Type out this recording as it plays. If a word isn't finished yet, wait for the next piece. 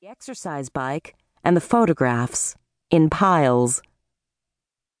exercise bike, and the photographs, in piles.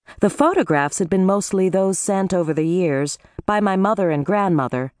 The photographs had been mostly those sent over the years by my mother and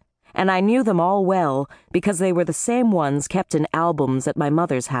grandmother, and I knew them all well because they were the same ones kept in albums at my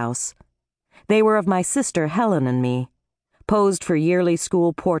mother's house. They were of my sister Helen and me, posed for yearly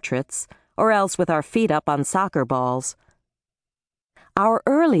school portraits, or else with our feet up on soccer balls. Our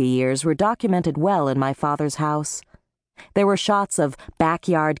early years were documented well in my father's house. There were shots of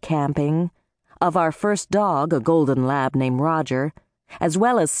backyard camping, of our first dog, a golden lab named Roger, as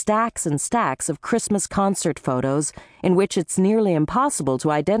well as stacks and stacks of Christmas concert photos in which it's nearly impossible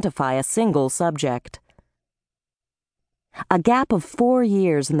to identify a single subject. A gap of 4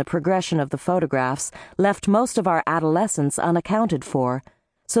 years in the progression of the photographs left most of our adolescence unaccounted for,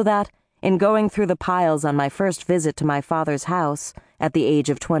 so that, in going through the piles on my first visit to my father's house at the age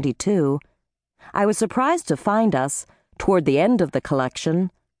of 22, I was surprised to find us, toward the end of the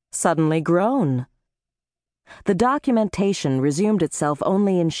collection, suddenly grown. The documentation resumed itself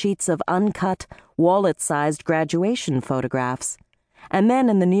only in sheets of uncut, wallet-sized graduation photographs, and then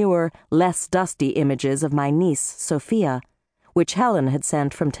in the newer, less dusty images of my niece, Sophia, which Helen had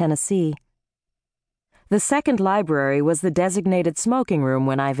sent from Tennessee. The second library was the designated smoking room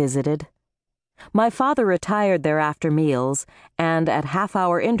when I visited. My father retired there after meals and at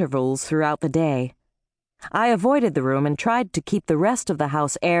half-hour intervals throughout the day. I avoided the room and tried to keep the rest of the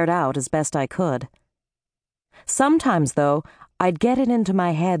house aired out as best I could. Sometimes, though, I'd get it into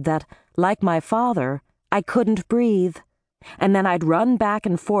my head that, like my father, I couldn't breathe, and then I'd run back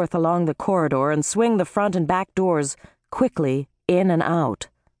and forth along the corridor and swing the front and back doors quickly in and out.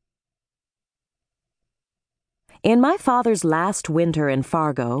 In my father's last winter in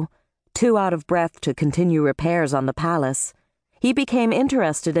Fargo, too out of breath to continue repairs on the palace, he became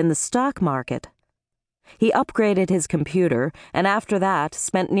interested in the stock market. He upgraded his computer, and after that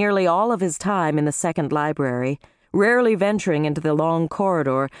spent nearly all of his time in the second library, rarely venturing into the long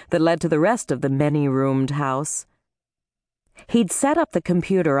corridor that led to the rest of the many-roomed house. He'd set up the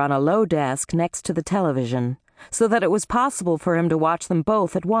computer on a low desk next to the television, so that it was possible for him to watch them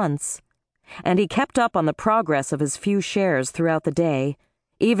both at once, and he kept up on the progress of his few shares throughout the day,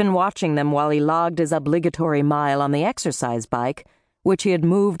 even watching them while he logged his obligatory mile on the exercise bike, which he had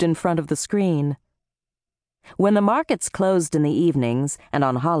moved in front of the screen. When the markets closed in the evenings and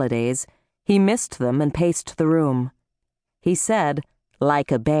on holidays, he missed them and paced the room. He said,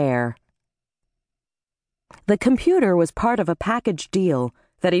 like a bear. The computer was part of a package deal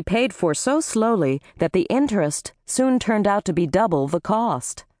that he paid for so slowly that the interest soon turned out to be double the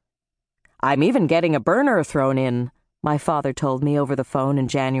cost. "I'm even getting a burner thrown in," my father told me over the phone in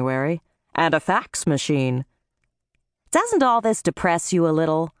January, "and a fax machine." "Doesn't all this depress you a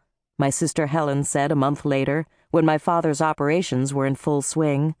little?" my sister Helen said a month later, when my father's operations were in full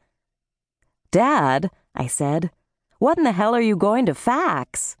swing. "Dad," I said, "what in the hell are you going to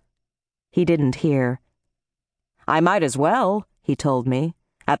fax?" He didn't hear. "I might as well," he told me.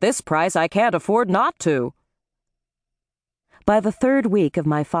 "At this price, I can't afford not to." By the third week of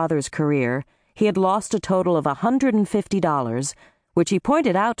my father's career, he had lost a total of $150, which he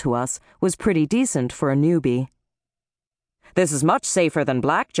pointed out to us was pretty decent for a newbie. "This is much safer than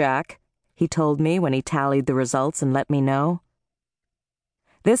blackjack," he told me when he tallied the results and let me know.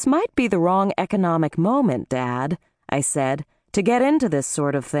 "This might be the wrong economic moment, Dad," I said, "to get into this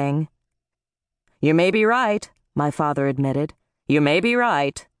sort of thing." "You may be right," my father admitted. "You may be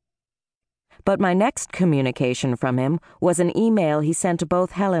right." But my next communication from him was an email he sent to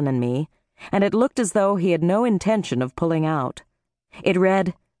both Helen and me, and it looked as though he had no intention of pulling out. It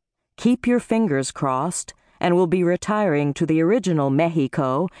read, "Keep your fingers crossed, and will be retiring to the original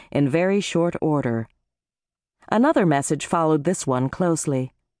Mexico in very short order." Another message followed this one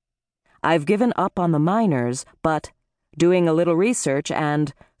closely. "I've given up on the minors, but, doing a little research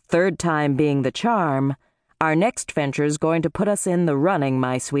and, third time being the charm, our next venture's going to put us in the running,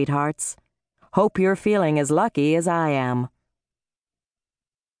 my sweethearts. Hope you're feeling as lucky as I am."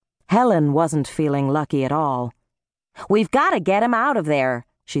 Helen wasn't feeling lucky at all. "We've got to get him out of there,"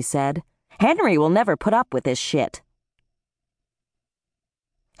 she said. "Henry will never put up with this shit."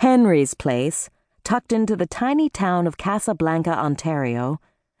 Henry's place, tucked into the tiny town of Casablanca, Ontario,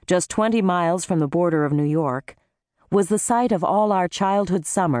 just 20 miles from the border of New York, was the site of all our childhood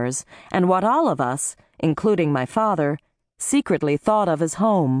summers and what all of us, including my father, secretly thought of as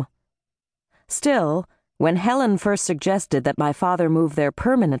home. Still, when Helen first suggested that my father move there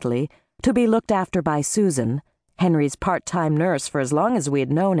permanently to be looked after by Susan, Henry's part-time nurse for as long as we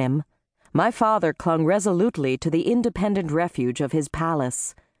had known him, my father clung resolutely to the independent refuge of his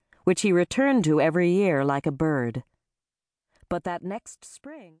palace, which he returned to every year like a bird. But that next spring...